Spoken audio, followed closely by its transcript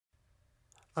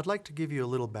I'd like to give you a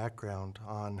little background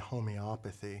on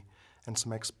homeopathy and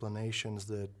some explanations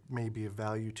that may be of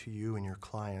value to you and your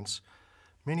clients.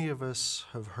 Many of us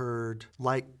have heard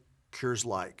like cures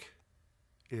like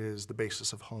is the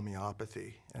basis of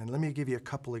homeopathy. And let me give you a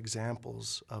couple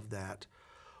examples of that.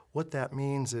 What that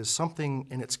means is something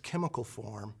in its chemical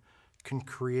form can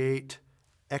create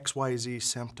XYZ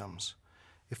symptoms.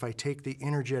 If I take the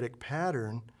energetic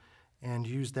pattern and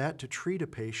use that to treat a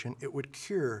patient, it would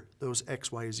cure those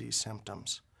XYZ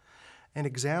symptoms. An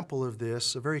example of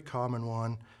this, a very common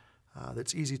one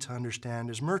that's easy to understand,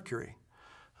 is mercury.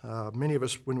 Many of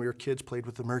us, when we were kids, played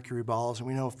with the mercury balls, and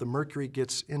we know if the mercury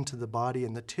gets into the body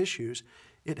and the tissues,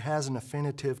 it has an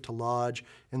affinity to lodge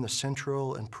in the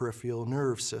central and peripheral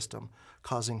nerve system,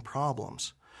 causing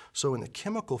problems. So in the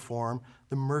chemical form,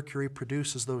 the mercury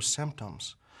produces those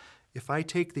symptoms. If I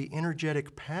take the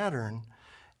energetic pattern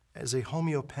as a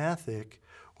homeopathic,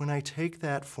 when I take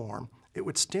that form, it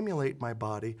would stimulate my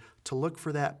body to look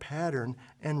for that pattern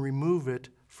and remove it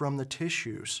from the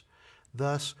tissues,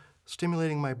 thus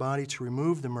stimulating my body to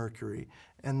remove the mercury,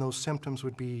 and those symptoms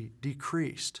would be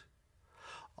decreased.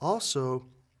 Also,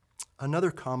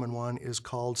 another common one is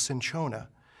called cinchona.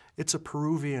 It's a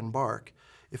Peruvian bark.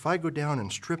 If I go down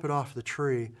and strip it off the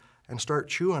tree and start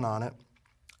chewing on it,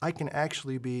 I can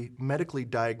actually be medically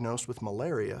diagnosed with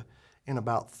malaria in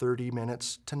about 30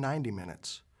 minutes to 90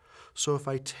 minutes. So if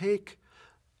I take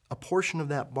a portion of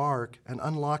that bark and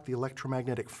unlock the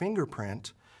electromagnetic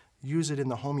fingerprint, use it in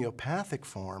the homeopathic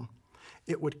form,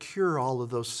 it would cure all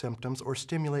of those symptoms or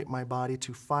stimulate my body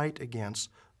to fight against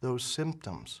those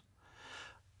symptoms.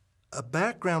 A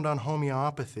background on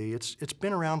homeopathy, it's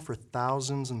been around for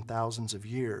thousands and thousands of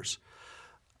years.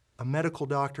 A medical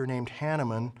doctor named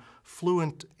Hahnemann,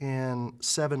 fluent in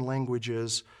 7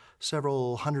 languages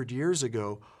several hundred years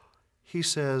ago, he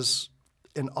says,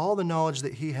 in all the knowledge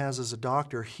that he has as a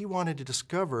doctor, he wanted to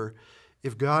discover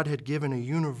if God had given a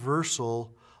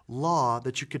universal law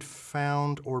that you could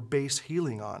found or base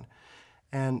healing on.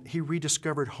 And he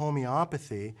rediscovered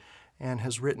homeopathy and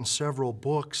has written several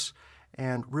books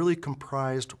and really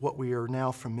comprised what we are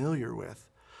now familiar with.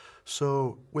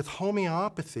 So with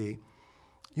homeopathy,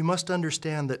 you must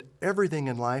understand that everything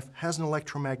in life has an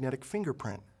electromagnetic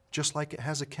fingerprint, just like it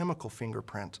has a chemical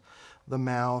fingerprint. The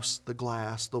mouse, the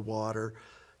glass, the water,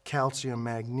 calcium,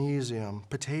 magnesium,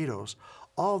 potatoes,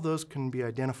 all those can be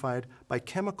identified by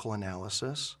chemical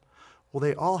analysis. Well,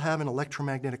 they all have an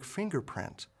electromagnetic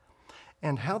fingerprint.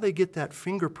 And how they get that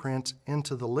fingerprint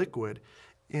into the liquid,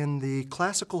 in the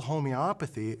classical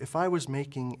homeopathy, if I was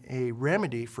making a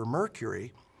remedy for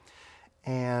mercury,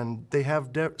 and they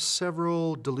have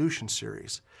several dilution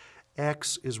series.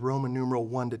 X is Roman numeral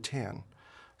 1 to 10.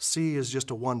 C is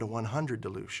just a 1 to 100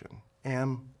 dilution.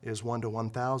 M is 1 to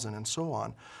 1,000, and so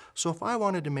on. So if I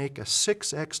wanted to make a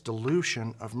 6x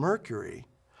dilution of mercury,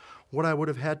 what I would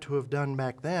have had to have done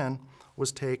back then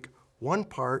was take 1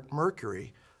 part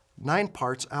mercury, 9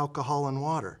 parts alcohol and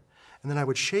water, and then I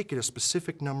would shake it a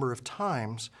specific number of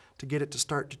times to get it to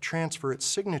start to transfer its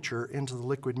signature into the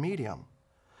liquid medium.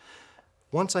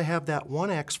 Once I have that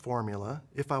 1x formula,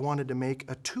 if I wanted to make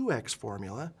a 2x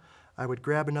formula, I would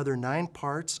grab another 9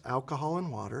 parts alcohol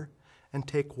and water and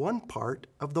take 1 part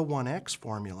of the 1x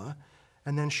formula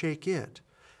and then shake it.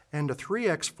 And a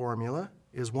 3x formula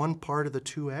is 1 part of the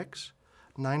 2x,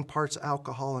 9 parts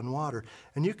alcohol and water.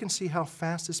 And you can see how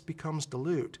fast this becomes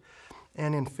dilute.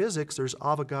 And in physics, there's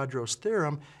Avogadro's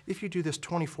theorem. If you do this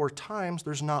 24 times,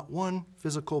 there's not one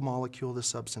physical molecule of the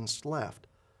substance left.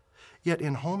 Yet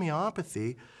in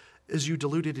homeopathy, as you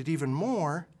diluted it even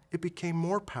more, it became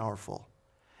more powerful.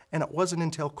 And it wasn't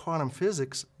until quantum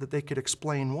physics that they could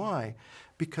explain why.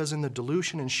 Because in the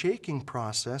dilution and shaking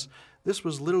process, this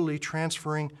was literally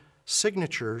transferring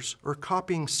signatures or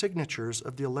copying signatures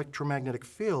of the electromagnetic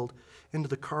field into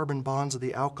the carbon bonds of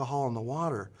the alcohol and the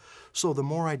water. So the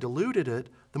more I diluted it,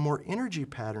 the more energy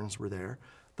patterns were there,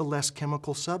 the less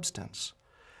chemical substance.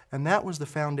 And that was the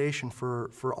foundation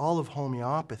for all of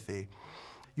homeopathy.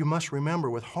 You must remember,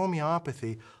 with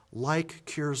homeopathy, like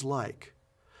cures like.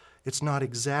 It's not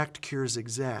exact cures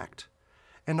exact.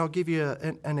 And I'll give you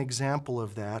an example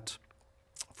of that.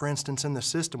 For instance, in the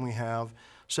system we have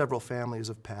several families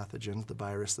of pathogens, the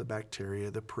virus, the bacteria,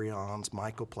 the prions,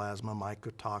 mycoplasma,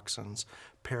 mycotoxins,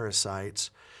 parasites.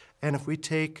 And if we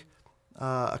take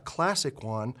a classic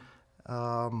one,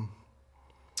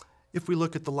 if we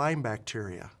look at the Lyme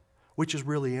bacteria, which is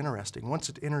really interesting. Once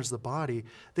it enters the body,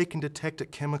 they can detect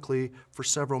it chemically for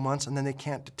several months, and then they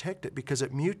can't detect it because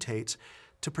it mutates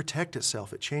to protect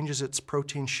itself. It changes its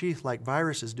protein sheath like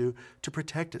viruses do to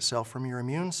protect itself from your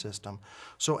immune system.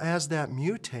 So as that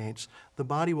mutates, the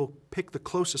body will pick the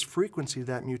closest frequency of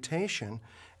that mutation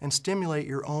and stimulate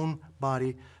your own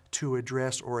body to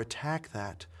address or attack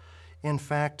that. In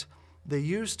fact, they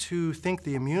used to think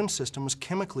the immune system was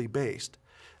chemically based.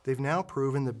 They've now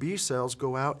proven the B cells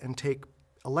go out and take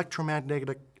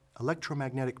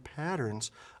electromagnetic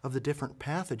patterns of the different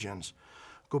pathogens,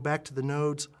 go back to the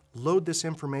nodes, load this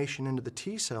information into the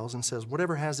T cells and says,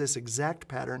 whatever has this exact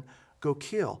pattern, go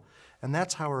kill. And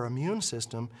that's how our immune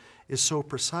system is so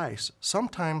precise.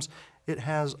 Sometimes it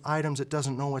has items it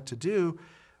doesn't know what to do.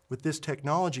 With this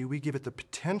technology, we give it the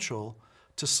potential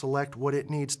to select what it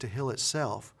needs to heal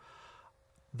itself.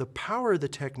 The power of the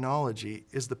technology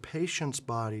is the patient's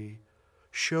body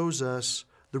shows us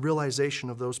the realization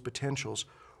of those potentials,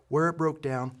 where it broke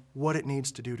down, what it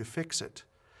needs to do to fix it.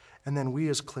 And then we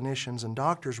as clinicians and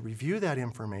doctors review that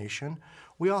information.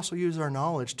 We also use our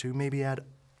knowledge to maybe add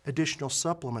additional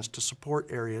supplements to support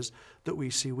areas that we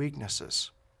see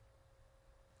weaknesses.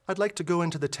 I'd like to go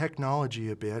into the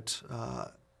technology a bit.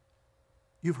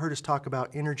 You've heard us talk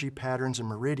about energy patterns and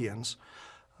meridians.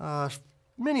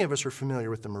 Many of us are familiar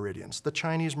with the meridians, the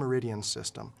Chinese meridian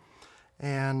system.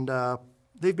 And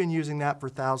they've been using that for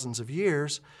thousands of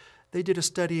years. They did a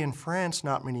study in France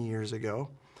not many years ago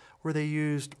where they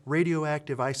used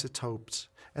radioactive isotopes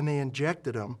and they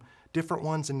injected them, different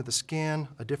ones into the skin,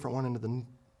 a different one into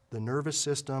the nervous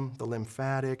system, the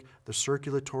lymphatic, the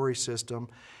circulatory system.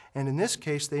 And in this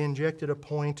case, they injected a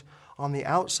point on the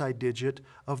outside digit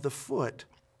of the foot,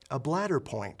 a bladder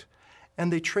point.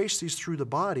 And they traced these through the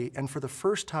body, and for the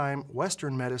first time,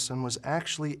 Western medicine was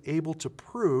actually able to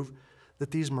prove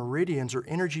that these meridians or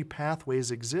energy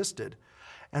pathways existed.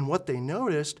 And what they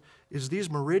noticed is these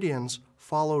meridians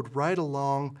followed right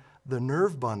along the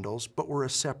nerve bundles, but were a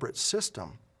separate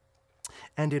system.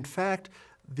 And in fact,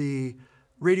 the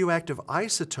radioactive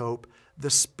isotope, the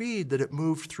speed that it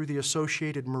moved through the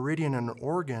associated meridian and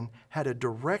organ had a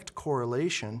direct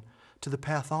correlation to the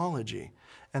pathology.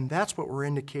 And that's what we're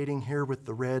indicating here with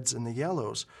the reds and the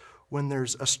yellows. When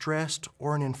there's a stressed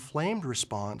or an inflamed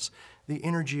response, the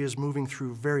energy is moving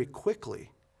through very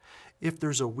quickly. If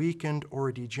there's a weakened or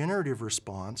a degenerative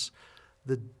response,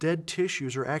 the dead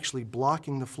tissues are actually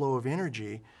blocking the flow of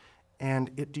energy and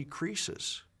it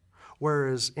decreases.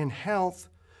 Whereas in health,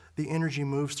 the energy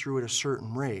moves through at a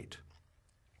certain rate.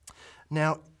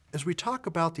 Now, as we talk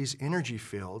about these energy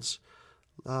fields,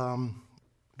 I've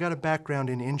got a background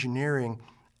in engineering,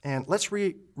 and let's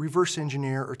reverse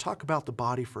engineer or talk about the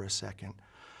body for a second.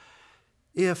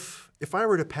 If I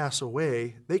were to pass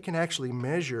away, they can actually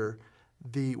measure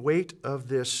the weight of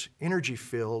this energy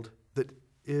field that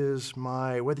is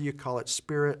my, whether you call it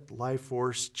spirit, life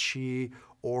force, chi,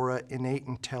 aura, innate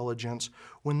intelligence.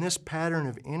 When this pattern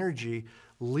of energy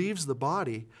leaves the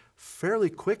body,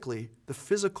 fairly quickly, the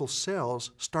physical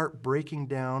cells start breaking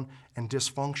down and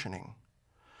dysfunctioning.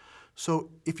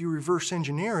 So if you reverse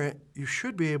engineer it, you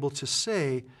should be able to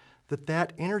say that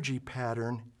that energy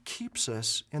pattern keeps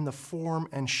us in the form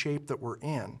and shape that we're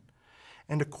in.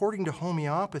 And according to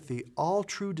homeopathy, all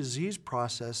true disease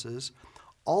processes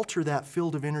alter that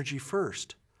field of energy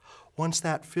first. Once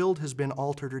that field has been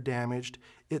altered or damaged,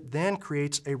 it then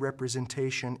creates a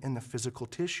representation in the physical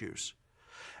tissues.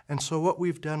 And so what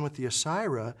we've done with the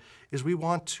Asyra is we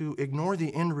want to ignore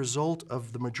the end result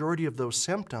of the majority of those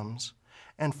symptoms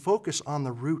and focus on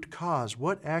the root cause,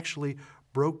 what actually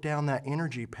broke down that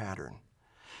energy pattern.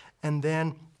 And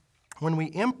then when we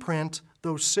imprint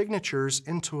those signatures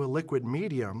into a liquid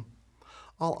medium,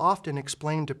 I'll often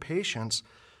explain to patients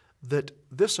that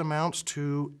this amounts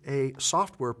to a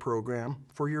software program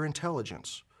for your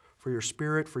intelligence, for your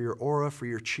spirit, for your aura, for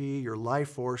your chi, your life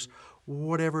force,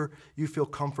 whatever you feel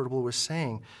comfortable with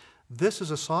saying. This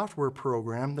is a software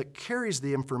program that carries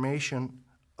the information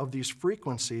of these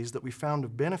frequencies that we found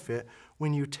of benefit.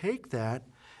 When you take that,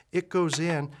 it goes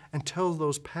in and tells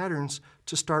those patterns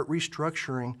to start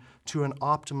restructuring to an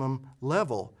optimum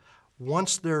level.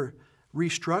 Once they're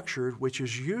restructured, which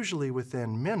is usually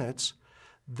within minutes,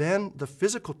 then the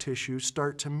physical tissues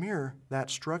start to mirror that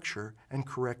structure and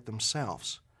correct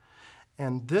themselves.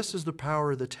 And this is the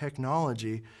power of the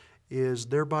technology, is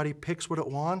their body picks what it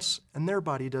wants and their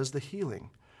body does the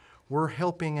healing. We're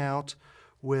helping out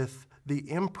with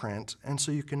the imprint, and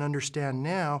so you can understand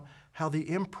now how the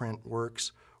imprint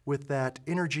works with that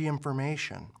energy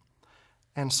information.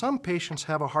 And some patients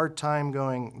have a hard time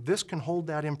going, this can hold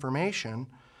that information,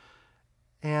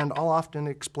 and I'll often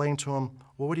explain to them,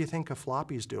 well, what do you think a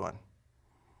floppy's doing?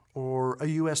 or a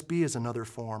USB is another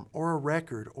form, or a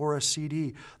record, or a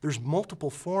CD. There's multiple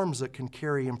forms that can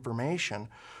carry information.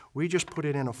 We just put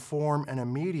it in a form and a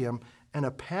medium and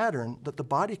a pattern that the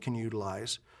body can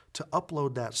utilize to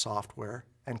upload that software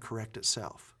and correct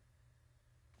itself.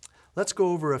 Let's go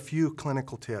over a few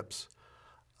clinical tips.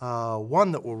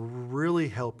 One that will really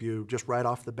help you just right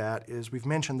off the bat is we've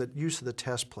mentioned the use of the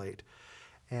test plate.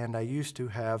 And I used to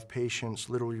have patients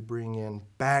literally bring in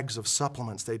bags of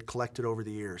supplements they'd collected over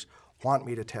the years, want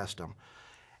me to test them.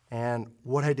 And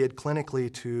what I did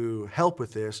clinically to help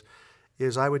with this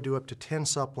is I would do up to 10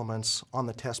 supplements on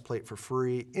the test plate for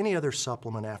free. Any other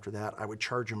supplement after that, I would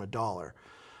charge them $1.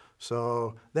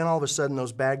 So then all of a sudden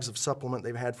those bags of supplement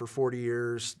they've had for 40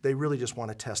 years, they really just want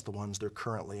to test the ones they're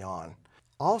currently on.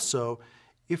 Also,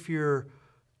 if you're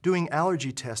doing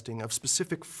allergy testing of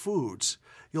specific foods,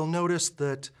 you'll notice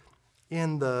that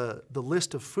in the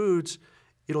list of foods,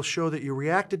 it'll show that you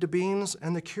reacted to beans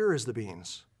and the cure is the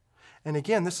beans. And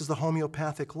again, this is the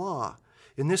homeopathic law.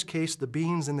 In this case, the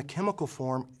beans in the chemical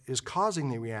form is causing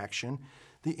the reaction.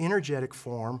 The energetic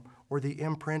form, or the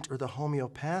imprint, or the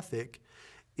homeopathic,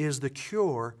 is the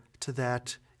cure to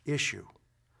that issue.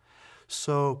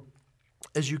 So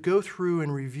as you go through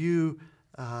and review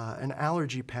an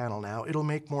allergy panel now, it'll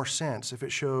make more sense if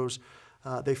it shows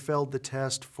they failed the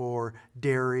test for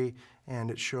dairy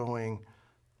and it's showing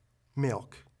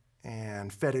milk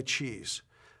and feta cheese.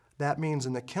 That means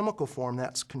in the chemical form,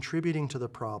 that's contributing to the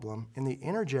problem. In the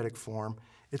energetic form,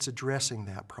 it's addressing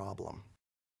that problem.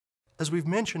 As we've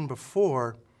mentioned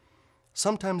before,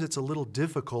 sometimes it's a little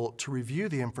difficult to review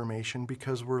the information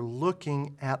because we're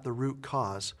looking at the root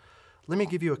cause. Let me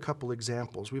give you a couple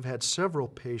examples. We've had several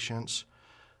patients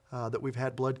that we've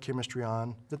had blood chemistry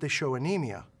on that they show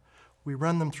anemia. We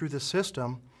run them through the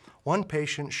system. One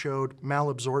patient showed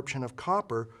malabsorption of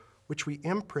copper, which we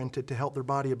imprinted to help their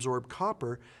body absorb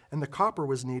copper, and the copper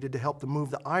was needed to help them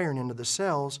move the iron into the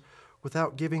cells.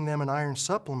 Without giving them an iron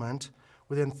supplement,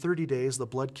 within 30 days the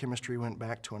blood chemistry went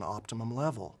back to an optimum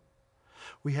level.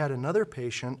 We had another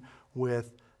patient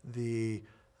with the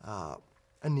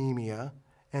anemia,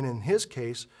 and in his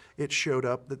case, it showed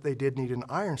up that they did need an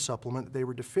iron supplement that they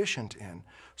were deficient in.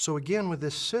 So again, with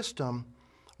this system,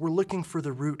 we're looking for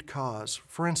the root cause.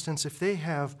 For instance, if they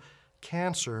have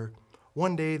cancer,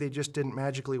 one day they just didn't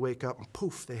magically wake up and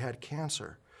poof, they had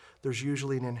cancer. There's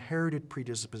usually an inherited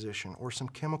predisposition or some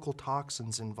chemical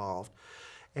toxins involved.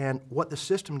 And what the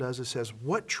system does is says,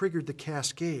 what triggered the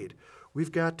cascade?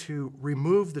 We've got to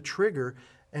remove the trigger,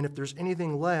 and if there's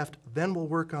anything left, then we'll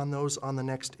work on those on the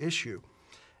next issue.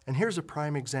 And here's a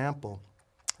prime example.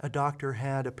 A doctor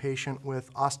had a patient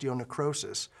with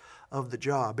osteonecrosis of the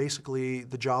jaw. Basically,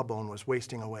 the jawbone was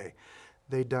wasting away.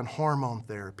 They'd done hormone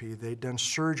therapy. They'd done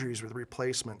surgeries with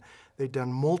replacement. They'd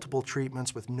done multiple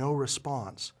treatments with no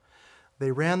response.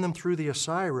 They ran them through the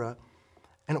Asyra,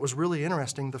 and it was really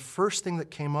interesting. The first thing that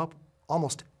came up,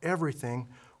 almost everything,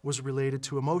 was related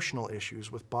to emotional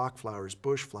issues with Bach flowers,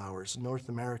 bush flowers, North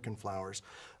American flowers,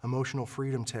 emotional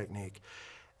freedom technique.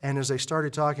 And as I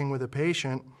started talking with a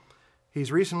patient,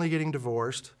 he's recently getting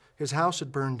divorced, his house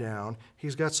had burned down,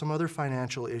 he's got some other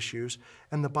financial issues,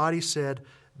 and the body said,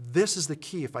 this is the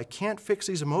key. If I can't fix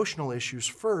these emotional issues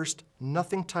first,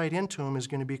 nothing tied into him is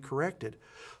going to be corrected.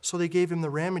 So they gave him the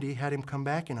remedy, had him come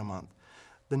back in a month.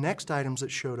 The next items that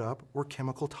showed up were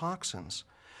chemical toxins.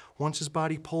 Once his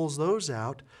body pulls those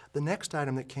out, the next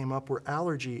item that came up were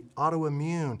allergy,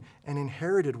 autoimmune, and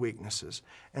inherited weaknesses.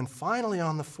 And finally,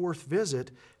 on the fourth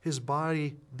visit, his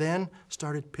body then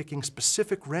started picking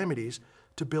specific remedies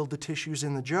to build the tissues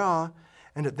in the jaw.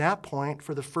 And at that point,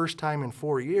 for the first time in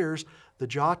 4 years, the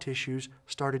jaw tissues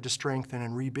started to strengthen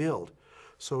and rebuild.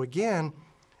 So again,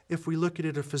 if we look at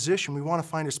it as a physician, we want to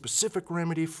find a specific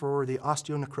remedy for the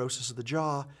osteonecrosis of the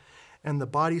jaw. And the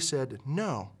body said,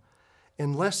 no.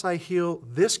 Unless I heal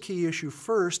this key issue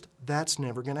first, that's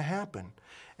never going to happen.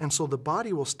 And so the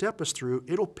body will step us through.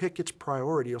 It'll pick its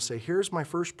priority. It'll say, here's my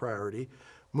first priority,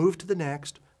 move to the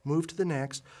next, move to the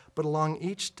next. But along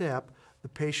each step, the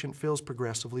patient feels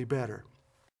progressively better.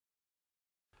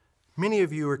 Many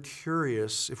of you are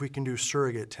curious if we can do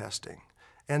surrogate testing,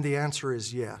 and the answer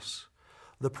is yes.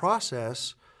 The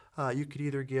process, you could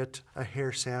either get a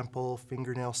hair sample,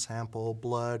 fingernail sample,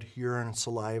 blood, urine,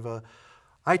 saliva.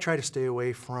 I try to stay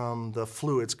away from the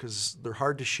fluids because they're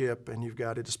hard to ship and you've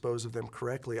got to dispose of them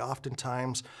correctly.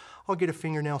 Oftentimes, I'll get a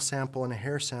fingernail sample and a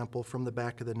hair sample from the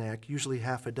back of the neck, usually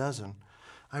half a dozen.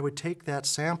 I would take that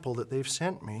sample that they've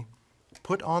sent me,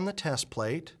 put on the test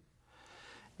plate,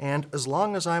 and as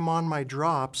long as I'm on my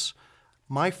drops,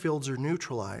 my fields are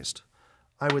neutralized.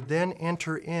 I would then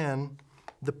enter in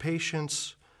the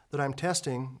patient's that I'm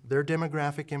testing their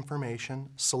demographic information,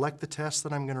 select the tests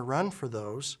that I'm going to run for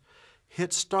those,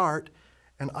 hit start,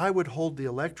 and I would hold the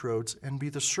electrodes and be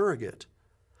the surrogate.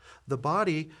 The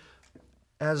body,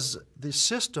 as the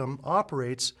system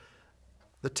operates,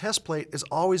 the test plate is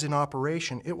always in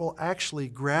operation. It will actually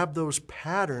grab those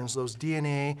patterns, those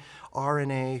DNA,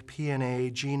 RNA,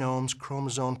 PNA, genomes,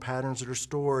 chromosome patterns that are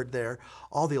stored there,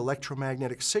 all the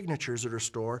electromagnetic signatures that are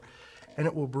stored, and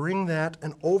it will bring that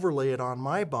and overlay it on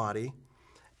my body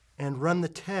and run the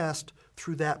test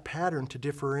through that pattern to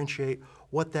differentiate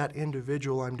what that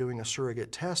individual I'm doing a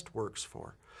surrogate test works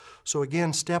for. So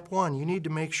again, step one, you need to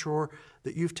make sure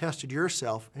that you've tested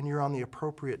yourself and you're on the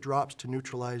appropriate drops to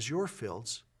neutralize your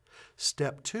fields.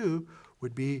 Step two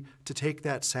would be to take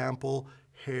that sample,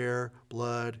 hair,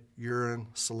 blood, urine,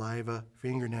 saliva,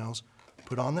 fingernails,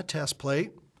 put on the test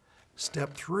plate.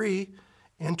 Step three,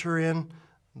 enter in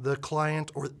the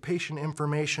client or patient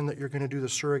information that you're going to do the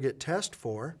surrogate test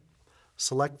for,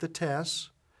 select the tests,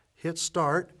 hit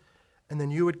start, and then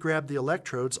you would grab the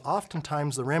electrodes.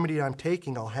 Oftentimes the remedy I'm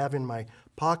taking I'll have in my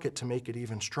pocket to make it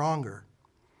even stronger.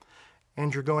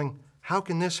 And you're going, how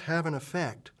can this have an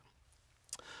effect?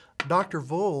 Dr.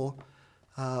 Voll,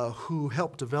 who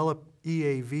helped develop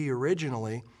EAV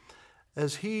originally,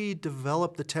 as he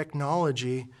developed the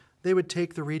technology, they would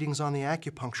take the readings on the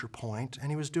acupuncture point, and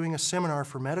he was doing a seminar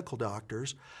for medical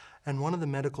doctors, and one of the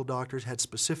medical doctors had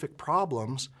specific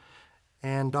problems,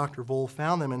 and Dr. Voll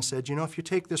found them and said, you know, if you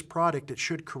take this product, it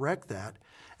should correct that.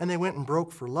 And they went and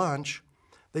broke for lunch.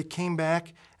 They came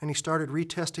back, and he started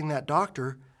retesting that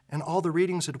doctor, and all the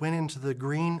readings had went into the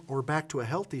green or back to a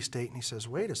healthy state, and he says,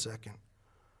 wait a second,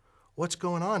 what's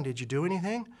going on? Did you do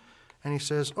anything? And he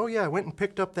says, oh yeah, I went and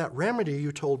picked up that remedy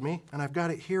you told me, and I've got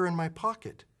it here in my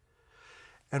pocket.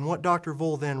 And what Dr.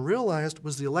 Voll then realized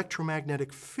was the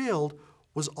electromagnetic field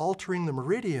was altering the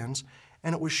meridians,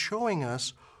 and it was showing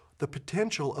us the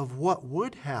potential of what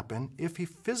would happen if he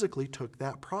physically took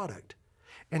that product.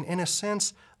 And in a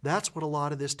sense, that's what a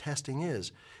lot of this testing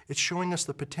is. It's showing us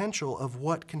the potential of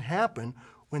what can happen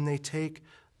when they take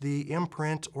the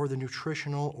imprint or the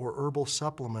nutritional or herbal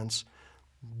supplements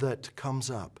that comes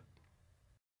up.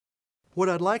 What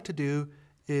I'd like to do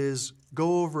is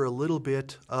go over a little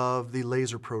bit of the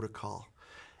laser protocol.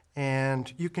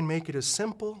 And you can make it as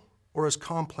simple or as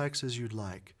complex as you'd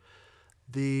like.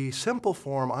 The simple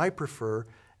form I prefer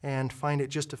and find it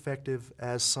just effective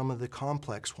as some of the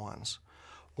complex ones.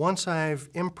 Once I've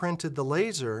imprinted the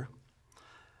laser,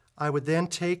 I would then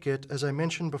take it, as I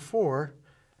mentioned before,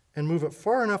 and move it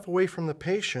far enough away from the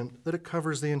patient that it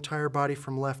covers the entire body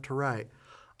from left to right.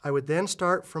 I would then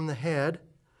start from the head,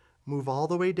 move all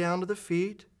the way down to the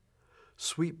feet,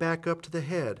 sweep back up to the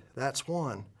head. That's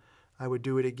one. I would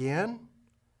do it again.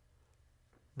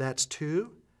 That's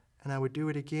two. And I would do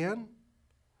it again.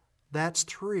 That's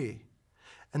three.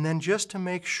 And then just to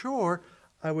make sure,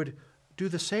 I would do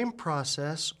the same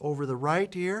process over the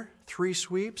right ear, 3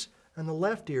 sweeps, and the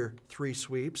left ear, 3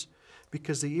 sweeps,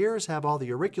 because the ears have all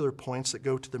the auricular points that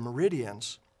go to the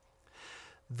meridians.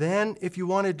 Then, if you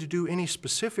wanted to do any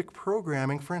specific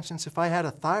programming, for instance, if I had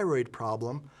a thyroid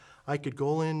problem, I could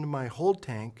go into my hold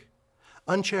tank,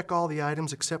 uncheck all the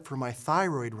items except for my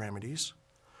thyroid remedies,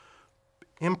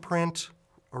 imprint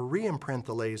or re-imprint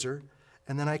the laser,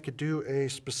 and then I could do a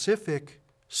specific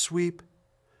sweep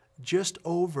just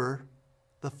over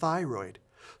the thyroid.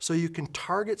 So you can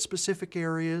target specific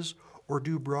areas or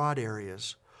do broad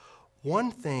areas.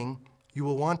 One thing you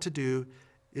will want to do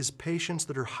is patients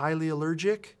that are highly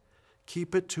allergic,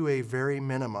 keep it to a very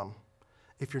minimum.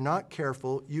 If you're not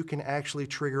careful, you can actually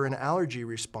trigger an allergy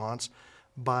response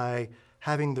by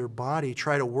having their body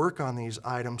try to work on these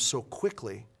items so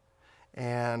quickly.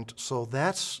 And so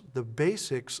that's the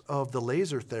basics of the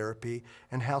laser therapy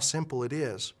and how simple it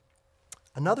is.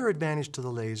 Another advantage to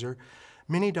the laser,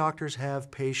 many doctors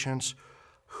have patients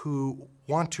who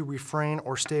want to refrain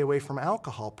or stay away from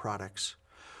alcohol products.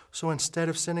 So instead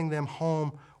of sending them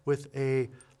home with a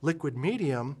liquid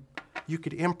medium, you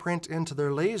could imprint into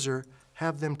their laser,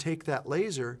 have them take that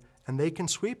laser, and they can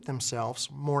sweep themselves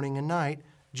morning and night,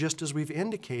 just as we've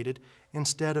indicated,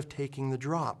 instead of taking the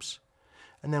drops.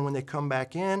 And then when they come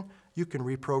back in, you can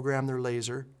reprogram their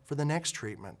laser for the next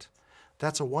treatment.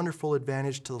 That's a wonderful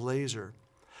advantage to the laser.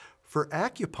 For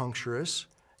acupuncturists,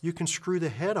 you can screw the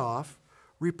head off,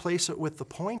 replace it with the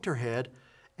pointer head,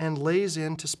 and laser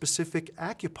into specific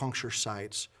acupuncture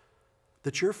sites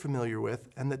that you're familiar with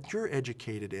and that you're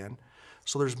educated in.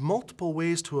 So there's multiple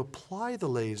ways to apply the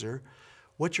laser.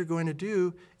 What you're going to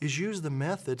do is use the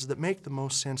methods that make the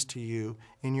most sense to you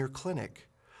in your clinic.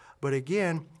 But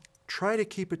again, try to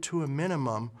keep it to a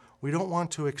minimum We don't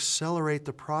want to accelerate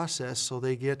the process so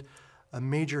they get a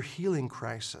major healing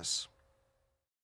crisis.